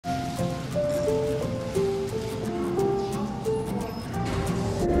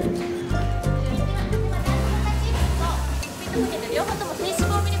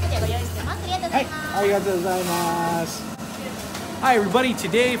Arigatou gozaimasu. Hi everybody,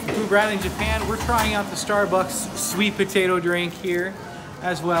 today from Food Bradley in Japan, we're trying out the Starbucks sweet potato drink here,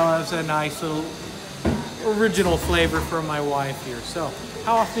 as well as a nice little original flavor from my wife here. So,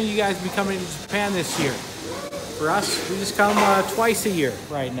 how often you guys be coming to Japan this year? For us, we just come twice a year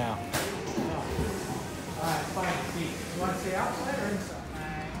right now. Alright, fine. You want to stay outside or inside?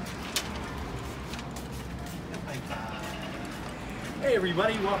 Hey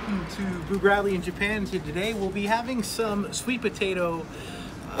everybody, welcome to Food Bradley in Japan. Today we'll be having some sweet potato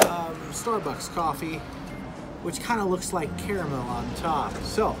Starbucks coffee, which kind of looks like caramel on top.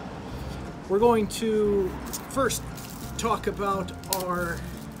 So, we're going to first talk about our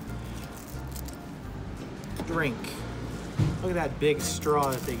drink. Look at that big straw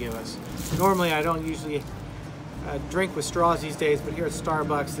that they give us. Normally I don't usually drink with straws these days, but here at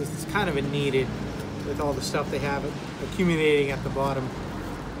Starbucks this is kind of a needed with all the stuff they have accumulating at the bottom.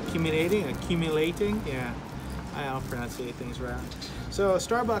 Accumulating? Yeah, I don't pronounce things right. So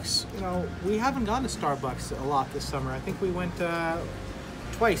Starbucks, you know, we haven't gone to Starbucks a lot this summer. I think we went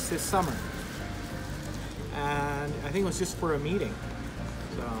twice this summer. And I think it was just for a meeting.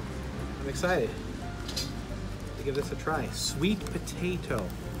 So I'm excited to give this a try. Sweet potato.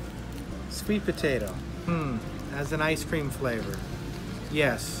 Sweet potato. Has an ice cream flavor.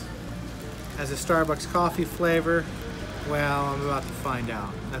 Yes. Has a Starbucks coffee flavor. Well, I'm about to find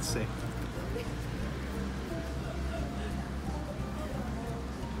out. Let's see.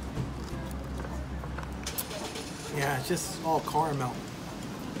 Yeah, it's just all caramel.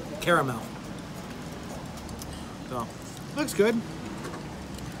 So, looks good.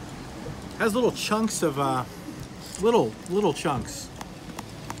 Has little chunks of little chunks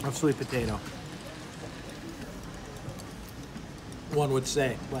of sweet potato. One would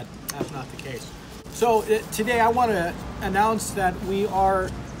say, but that's not the case. So today I want to announce that we are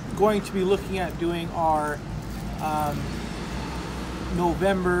going to be looking at doing our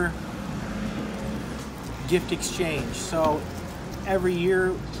November gift exchange. So every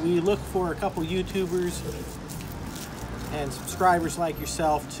year we look for a couple YouTubers and subscribers like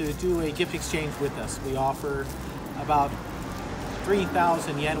yourself to do a gift exchange with us. We offer about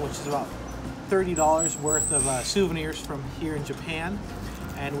 3,000 yen, which is about $30 worth of souvenirs from here in Japan,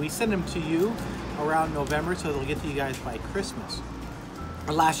 and we send them to you around November, so they'll get to you guys by Christmas.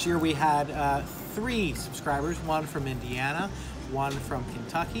 Last year we had 3 subscribers, one from Indiana, one from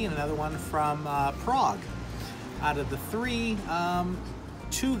Kentucky, and another one from Prague. Out of the 3,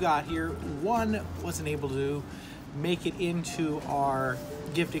 2 got here. One wasn't able to make it into our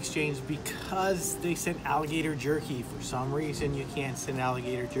gift exchange because they sent alligator jerky. For some reason you can't send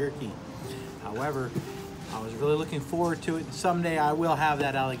alligator jerky. However, I was really looking forward to it. Someday I will have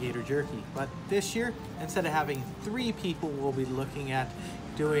that alligator jerky. But this year, instead of having 3 people, we'll be looking at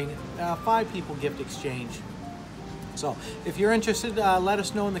doing 5 people gift exchange. So if you're interested, let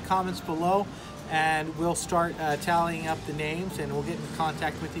us know in the comments below, and we'll start tallying up the names, and we'll get in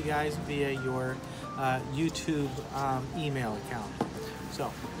contact with you guys via your YouTube email account.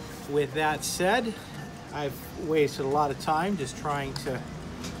 So with that said, I've wasted a lot of time just trying to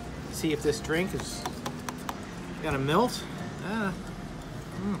see if this drink is gonna melt.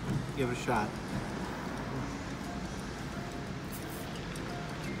 Give it a shot.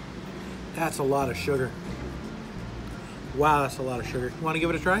 That's a lot of sugar. Wow, that's a lot of sugar. You want to give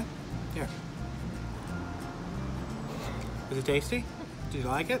it a try? Here. Is it tasty? Did you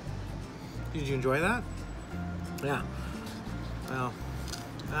like it? Did you enjoy that? Yeah. Well,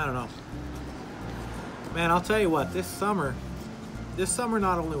 I don't know. Man, I'll tell you what, this summer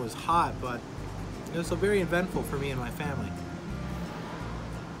not only was hot, but it was so very eventful for me and my family.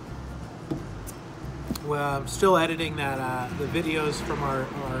 Well, I'm still editing that the videos from our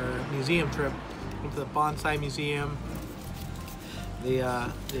museum trip. Went to the Bonsai Museum,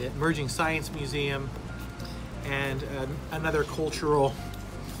 the Emerging Science Museum, and another cultural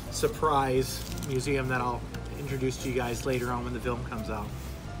surprise museum that I'll introduce to you guys later on when the film comes out.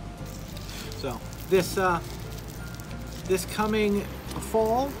 So this coming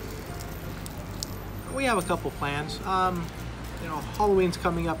fall, we have a couple plans. You know, Halloween's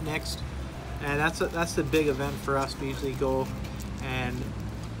coming up next, and that's the big event for us. We usually go and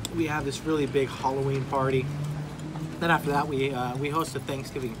we have this really big Halloween party. Then after that, we host a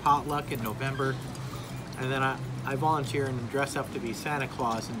Thanksgiving potluck in November, and then I volunteer and dress up to be Santa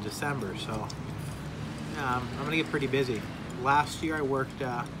Claus in December. So I'm gonna get pretty busy. Last year I worked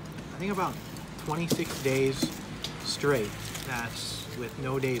I think about 26 days straight. That's with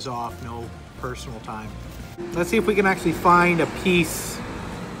no days off, no personal time. Let's see if we can actually find a piece.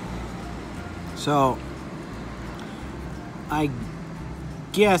 So I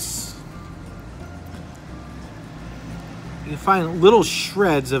guess you find little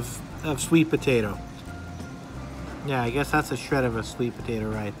shreds of sweet potato. Yeah, I guess that's a shred of a sweet potato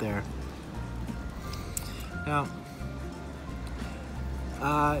right there. Now,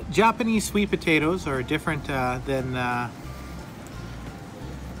 Japanese sweet potatoes are different than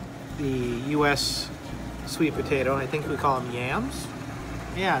the U.S. sweet potato. I think we call them yams.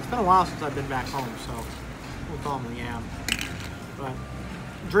 Yeah, it's been a while since I've been back home, so we'll call them yam. But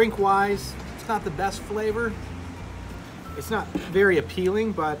drink-wise, it's not the best flavor. It's not very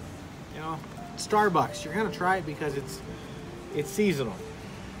appealing, but you know, Starbucks, you're gonna try it because it's seasonal.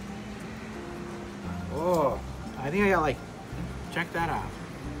 Oh, I think I got like, check that out.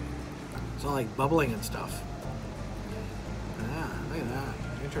 It's all like bubbling and stuff. Ah, look at that.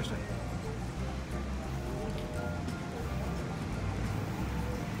 Interesting.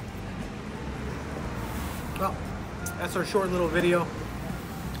 Well, that's our short little video.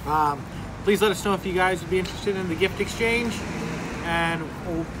 Please let us know if you guys would be interested in the gift exchange, and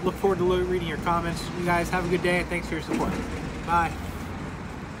we'll look forward to reading your comments. You guys have a good day, and thanks for your support. Bye.